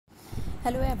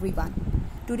Hello everyone.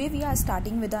 Today we are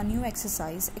starting with our new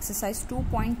exercise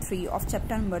 2.3 of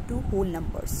chapter number 2, whole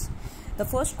numbers. The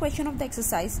first question of the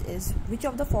exercise is, which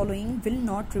of the following will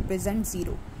not represent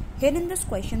 0? Here in this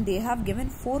question they have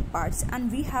given 4 parts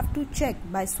and we have to check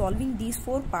by solving these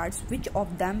 4 parts which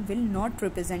of them will not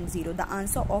represent 0. The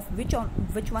answer of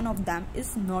which one of them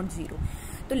is not 0.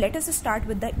 So let us start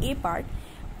with the A part.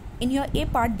 In your A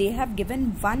part they have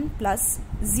given 1 plus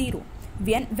 0.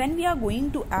 When we are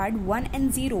going to add 1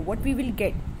 and 0, what we will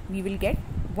get? We will get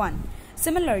 1.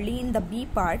 Similarly, in the B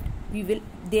part,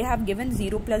 they have given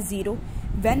 0 plus 0.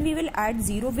 When we will add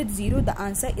 0 with 0, the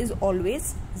answer is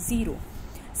always 0.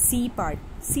 C part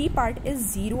is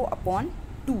 0 upon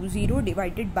 2, 0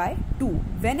 divided by 2.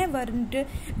 Whenever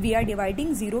we are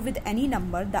dividing 0 with any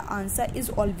number, the answer is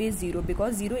always 0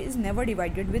 because 0 is never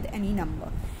divided with any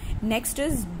number. Next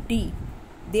is D.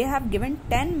 They have given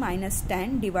 10 minus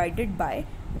 10 divided by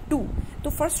 2. So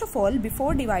first of all,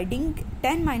 before dividing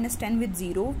 10 minus 10 with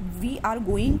 0, we are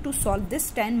going to solve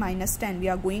this 10 minus 10.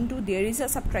 There is a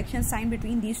subtraction sign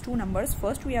between these two numbers.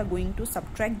 First we are going to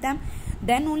subtract them.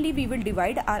 Then only we will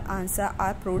divide our answer,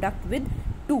 our product with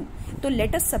 2. So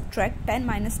let us subtract 10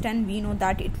 minus 10. We know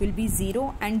that it will be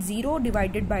 0 and 0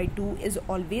 divided by 2 is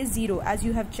always 0 as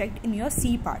you have checked in your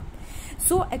C part.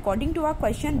 So according to our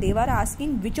question, they were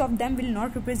asking which of them will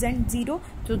not represent 0.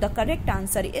 So the correct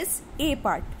answer is A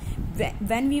part.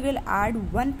 When we will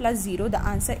add 1 plus 0, the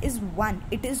answer is 1.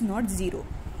 It is not 0.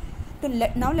 So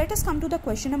now let us come to the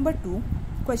question number 2.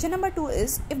 Question number 2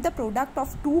 is, if the product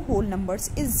of two whole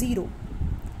numbers is 0,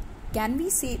 can we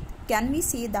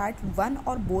say that one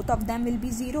or both of them will be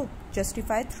 0?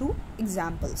 Justify through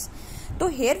examples. So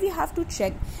here we have to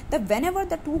check that whenever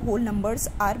the two whole numbers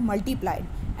are multiplied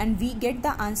and we get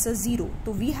the answer 0,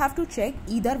 so we have to check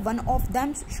either one of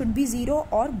them should be 0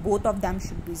 or both of them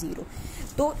should be 0.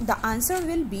 So the answer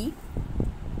will be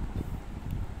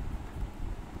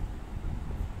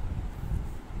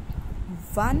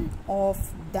one of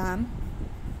them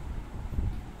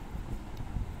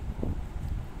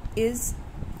is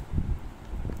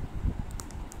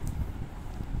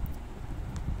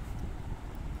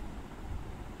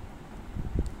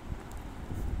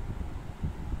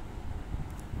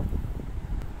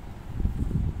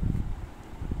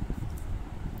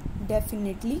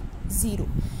definitely 0.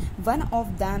 One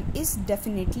of them is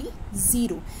definitely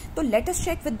 0. So let us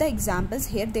check with the examples.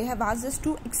 Here they have asked us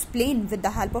to explain with the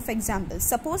help of examples.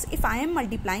 Suppose if I am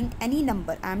multiplying any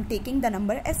number, I am taking the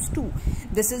number as 2.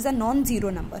 This is a non-zero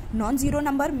number. Non-zero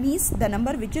number means the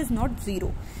number which is not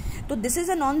 0. So this is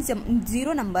a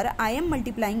non-zero number. I am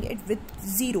multiplying it with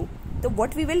 0. So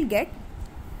what we will get?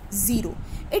 0.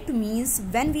 It means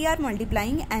when we are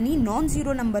multiplying any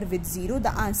non-zero number with 0,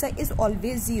 the answer is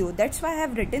always 0. That's why I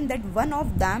have written that one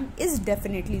of them is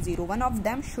definitely 0. One of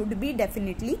them should be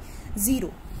definitely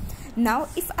 0. Now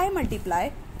if I multiply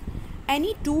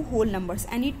any two whole numbers,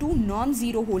 any two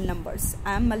non-zero whole numbers,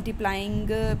 I am multiplying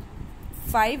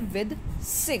 5 with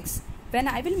 6. When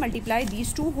I will multiply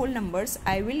these two whole numbers,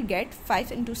 I will get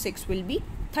 5 into 6 will be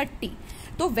 30.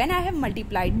 So when I have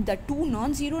multiplied the two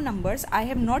non-zero numbers, I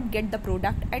have not get the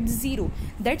product at 0.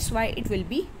 That's why it will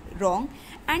be wrong.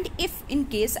 And if in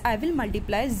case I will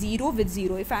multiply 0 with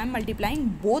 0, if I am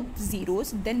multiplying both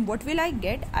zeros, then what will I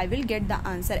get? I will get the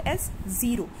answer as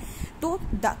 0. So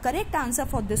the correct answer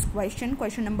for this question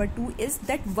number 2 is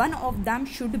that one of them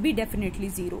should be definitely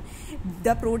 0.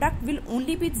 The product will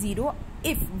only be 0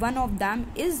 if one of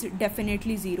them is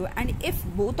definitely 0, and if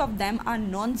both of them are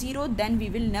non-zero, then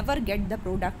we will never get the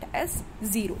product as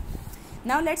 0.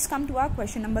 Now let's come to our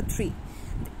question number 3.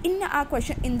 In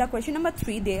the question number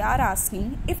 3, they are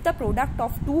asking if the product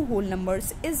of two whole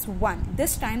numbers is 1.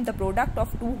 This time the product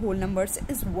of two whole numbers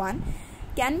is 1.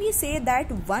 Can we say that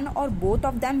one or both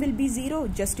of them will be 0?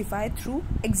 Justify through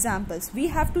examples. We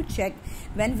have to check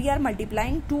when we are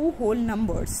multiplying two whole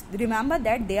numbers. Remember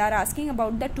that they are asking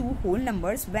about the two whole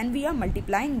numbers. When we are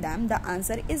multiplying them, the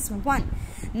answer is 1.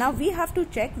 Now we have to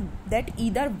check that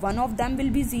either one of them will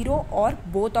be 0 or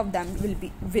both of them will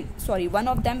be one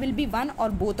of them will be 1 or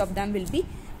both of them will be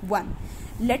 1.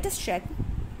 Let us check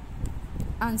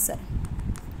answer.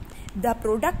 The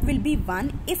product will be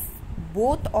 1 if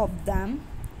both of them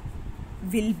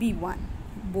will be 1.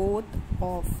 Both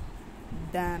of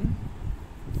them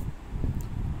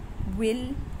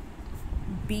will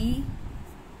be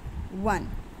 1.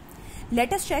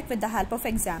 Let us check with the help of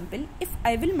example. If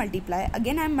I will multiply,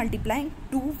 again I am multiplying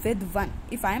 2 with 1.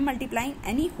 If I am multiplying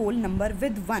any whole number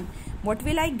with 1, what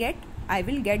will I get? I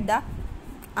will get the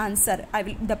answer.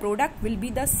 The product will be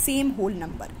the same whole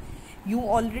number. You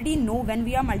already know when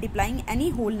we are multiplying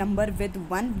any whole number with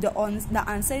 1, the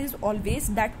answer is always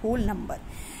that whole number.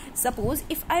 Suppose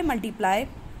if I multiply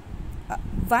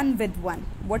 1 with 1,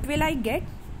 what will I get?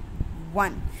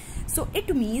 1. So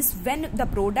it means when the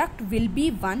product will be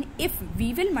 1 if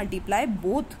we will multiply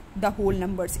both the whole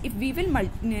numbers. If we will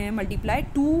multiply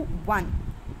 2, 1.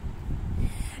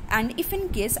 And if in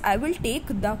case I will take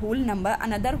the whole number,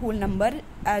 another whole number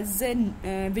as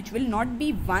which will not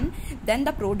be 1, then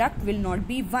the product will not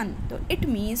be 1. So it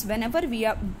means whenever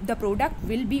the product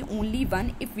will be only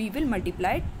 1 if we will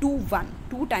multiply 2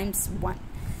 times 1.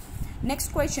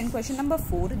 Next question, question number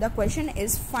 4. The question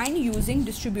is find using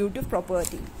distributive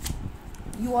property.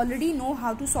 You already know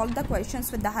how to solve the questions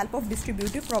with the help of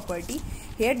distributive property.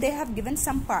 Here they have given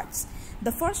some parts.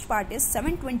 The first part is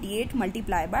 728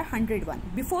 multiplied by 101.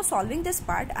 Before solving this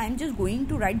part, I am just going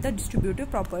to write the distributive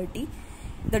property.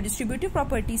 The distributive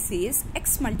property says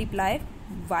x multiply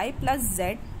y plus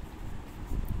z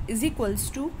is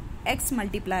equals to x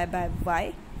multiplied by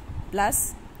y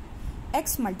plus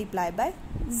x multiplied by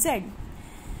z.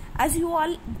 As you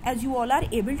all are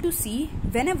able to see,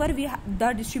 whenever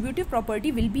the distributive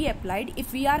property will be applied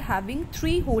if we are having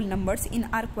 3 whole numbers in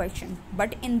our question,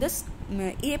 but in this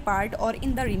A part or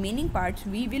in the remaining parts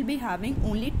we will be having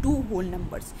only 2 whole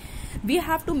numbers. We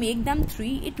have to make them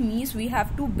 3. It means we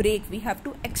have to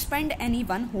expand any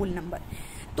one whole number.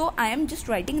 So I am just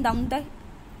writing down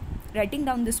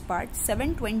this part,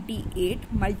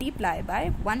 728 multiplied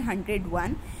by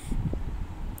 101.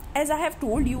 As I have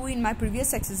told you in my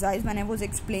previous exercise when I was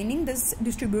explaining this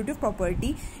distributive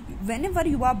property, whenever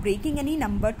you are breaking any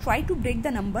number, try to break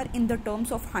the number in the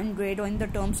terms of 100 or in the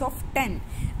terms of 10.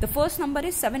 The first number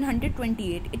is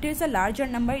 728. It is a larger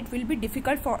number. It will be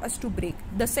difficult for us to break.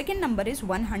 The second number is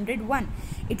 101.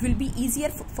 It will be easier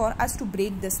for us to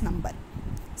break this number.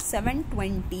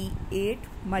 728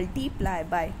 multiplied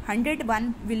by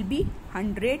 101 will be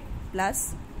 100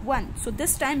 plus 1. So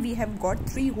this time we have got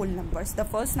 3 whole numbers. The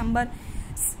first number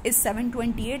is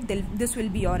 728. This will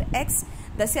be your x.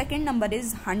 The second number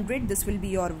is 100. This will be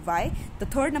your y. The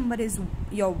third number is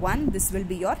your 1. This will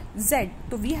be your z.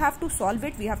 So we have to solve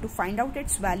it. We have to find out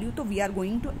its value. So we are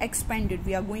going to expand it.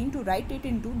 We are going to write it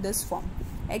into this form,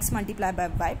 x multiplied by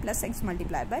y plus x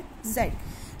multiplied by z.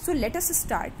 So let us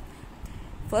start.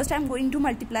 First I am going to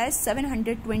multiply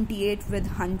 728 with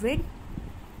 100.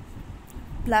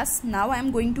 Plus now I am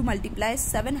going to multiply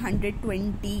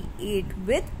 728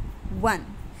 with 1.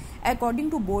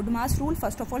 According to BODMAS rule,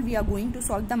 first of all we are going to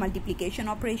solve the multiplication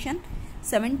operation.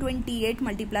 728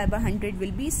 multiplied by 100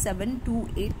 will be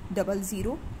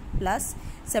 72800 plus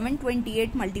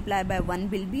 728 multiplied by 1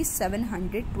 will be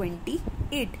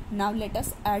 728. Now let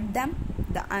us add them.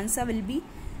 The answer will be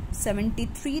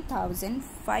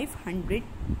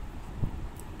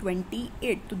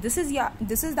 73,528. So this is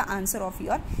the answer of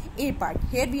your A part.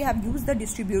 Here we have used the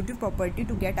distributive property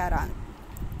to get our answer.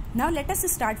 Now let us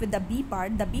start with the B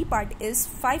part. The B part is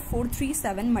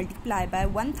 5437 multiplied by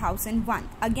 1001.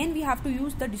 Again we have to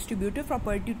use the distributive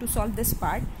property to solve this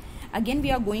part. Again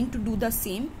we are going to do the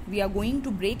same. We are going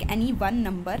to break any one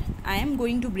number. I am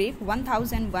going to break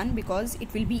 1001 because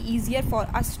it will be easier for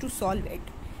us to solve it.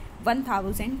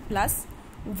 1000 plus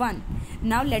 1.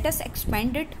 Now let us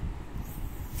expand it.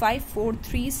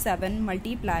 5437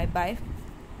 multiplied by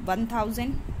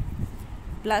 1000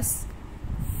 plus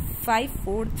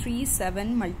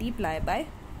 5437 multiplied by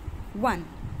 1.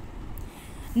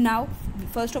 Now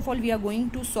first of all we are going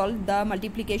to solve the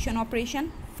multiplication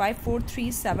operation.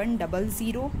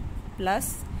 543700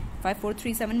 plus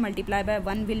 5437 multiplied by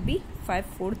 1 will be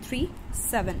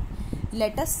 5437.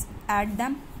 Let us add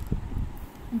them.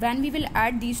 When we will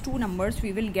add these two numbers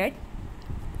we will get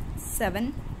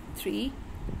 7 3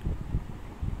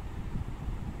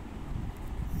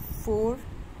 4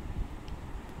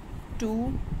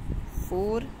 2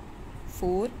 4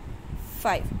 4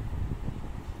 5.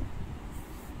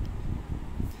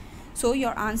 So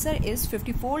your answer is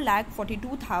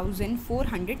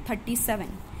 54,42,437.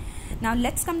 Now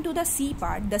let's come to the C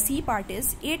part. The C part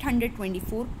is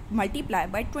 824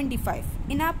 multiplied by 25.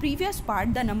 In our previous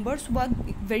part the numbers were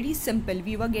very simple.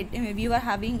 We were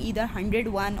having either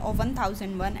 101 or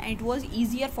 1001 and it was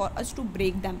easier for us to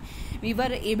break them. We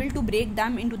were able to break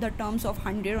them into the terms of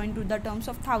 100 or into the terms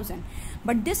of 1000.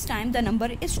 But this time the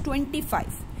number is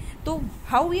 25. So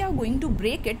how we are going to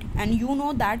break it? And you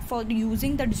know that for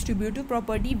using the distributive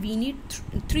property we need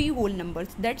 3 whole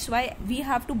numbers. That's why we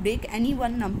have to break any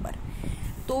one number.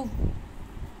 So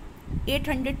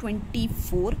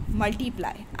 824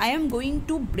 multiply. I am going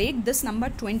to break this number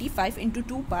 25 into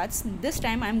 2 parts. This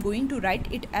time I am going to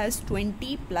write it as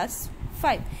 20 plus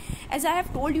 5. As I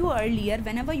have told you earlier,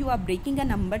 whenever you are breaking a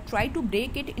number, try to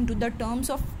break it into the terms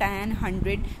of 10,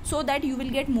 100, so that you will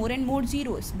get more and more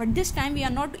zeros. But this time we are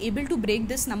not able to break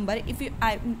this number.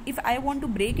 If I want to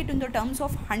break it in the terms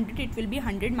of 100, it will be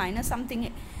 100 minus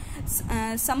something,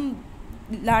 some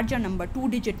larger number,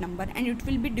 2-digit number, and it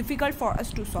will be difficult for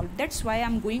us to solve. That's why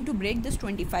I'm going to break this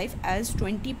 25 as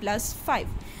 20 plus 5.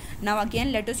 Now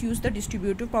again, let us use the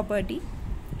distributive property.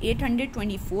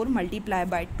 824 multiplied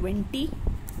by 20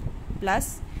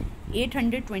 plus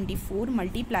 824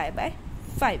 multiplied by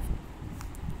 5.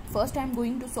 First I am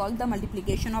going to solve the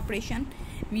multiplication operation.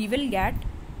 We will get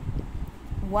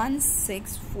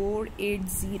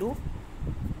 16480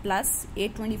 plus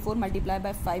 824 multiplied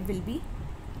by 5 will be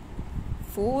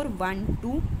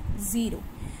 4120.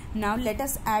 Now let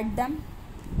us add them.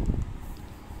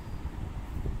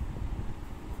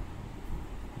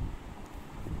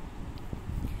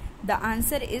 The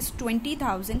answer is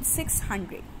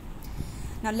 20,600.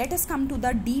 Now let us come to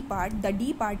the D part. The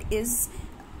D part is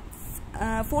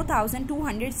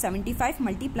 4,275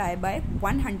 multiplied by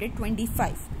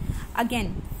 125.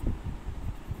 Again,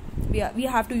 we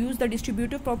have to use the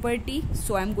distributive property,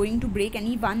 so I am going to break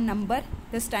any one number.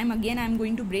 This time again I am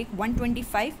going to break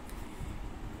 125.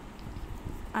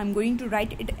 I am going to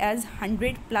write it as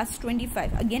 100 plus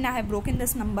 25. Again I have broken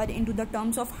this number into the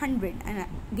terms of 100, and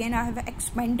again I have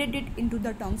expanded it into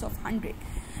the terms of 100.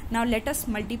 Now let us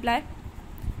multiply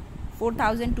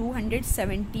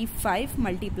 4,275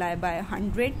 multiplied by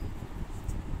 100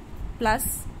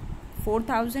 plus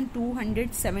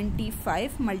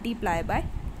 4,275 multiplied by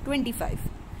 25.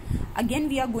 Again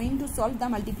we are going to solve the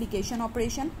multiplication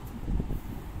operation.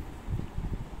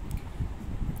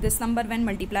 This number when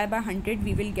multiplied by 100,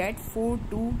 we will get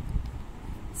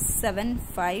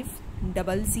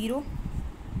 427500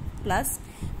 plus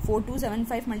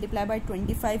 4275 multiplied by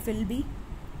 25 will be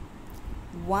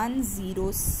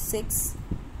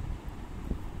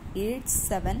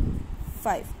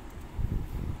 106,875.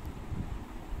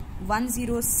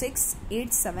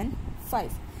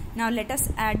 106,875. Now let us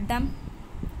add them.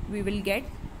 We will get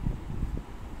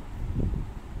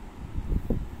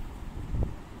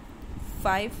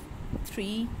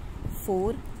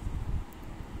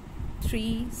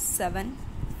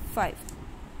 534,375.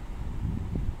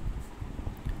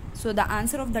 So the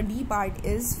answer of the D part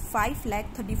is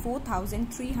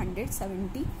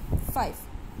 5,34,375.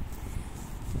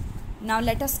 Now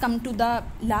let us come to the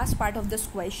last part of this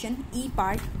question, E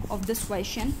part of this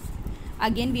question.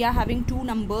 Again we are having two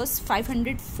numbers,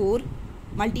 504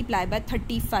 multiplied by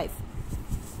 35.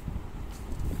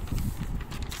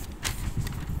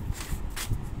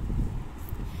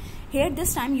 Here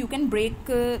this time you can break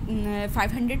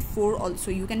 504 also.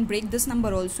 You can break this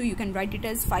number also. You can write it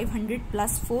as 500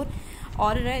 plus 4,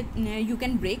 or you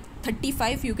can break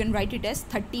 35. You can write it as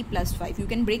 30 plus 5. You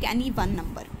can break any one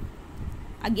number.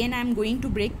 Again I am going to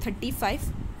break 35.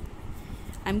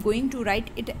 I am going to write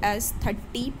it as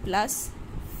 30 plus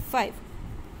 5.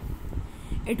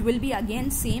 It will be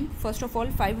again same. First of all,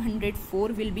 504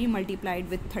 will be multiplied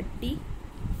with 30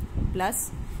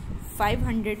 plus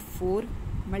 504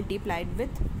 multiplied with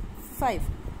 5.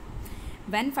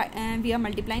 When we are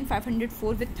multiplying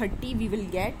 504 with 30, we will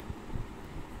get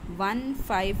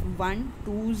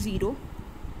 15120.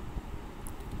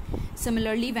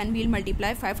 Similarly, when we will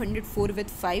multiply 504 with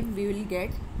 5, we will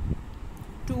get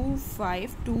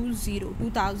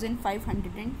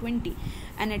 2520,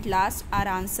 and at last our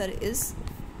answer is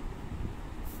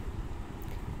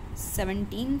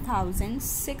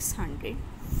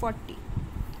 17,640.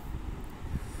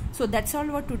 So that's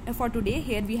all for today.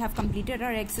 Here we have completed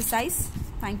our exercise.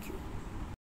 Thank you.